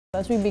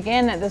As we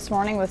begin this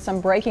morning with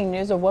some breaking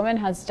news, a woman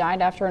has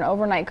died after an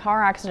overnight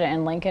car accident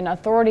in Lincoln.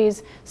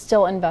 Authorities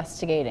still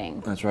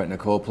investigating. That's right,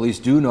 Nicole. Police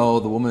do know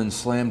the woman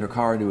slammed her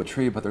car into a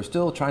tree, but they're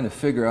still trying to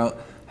figure out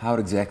how it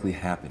exactly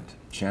happened.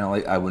 Channel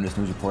 8 Eyewitness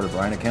News reporter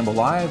Brianna Campbell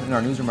live in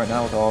our newsroom right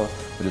now with all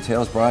the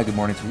details. Brian, good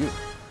morning to you.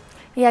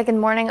 Yeah, good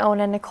morning, Owen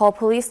and Nicole.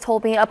 Police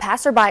told me a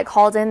passerby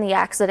called in the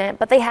accident,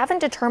 but they haven't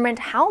determined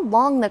how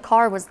long the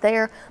car was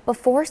there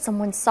before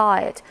someone saw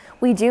it.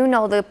 We do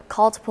know the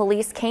call to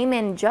police came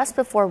in just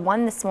before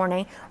 1 this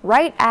morning,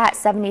 right at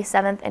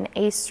 77th and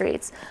A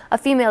Streets. A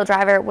female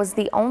driver was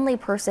the only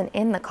person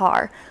in the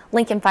car.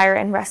 Lincoln Fire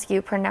and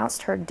Rescue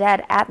pronounced her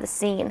dead at the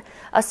scene.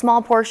 A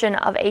small portion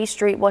of A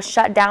Street was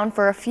shut down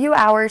for a few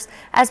hours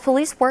as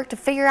police worked to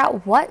figure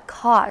out what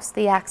caused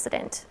the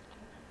accident.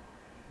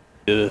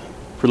 The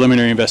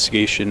preliminary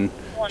investigation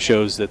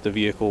shows that the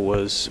vehicle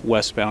was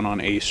westbound on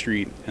A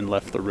Street and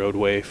left the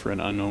roadway for an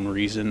unknown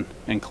reason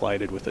and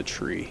collided with a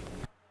tree.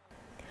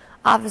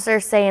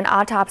 Officers say an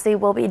autopsy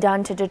will be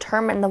done to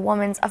determine the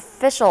woman's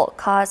official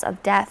cause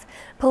of death.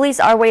 Police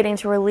are waiting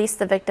to release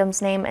the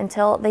victim's name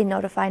until they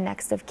notify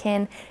next of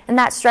kin. And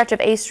that stretch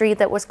of A Street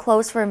that was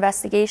closed for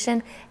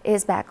investigation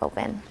is back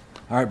open.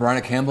 All right,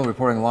 Brianna Campbell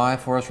reporting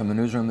live for us from the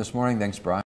newsroom this morning. Thanks, Brian.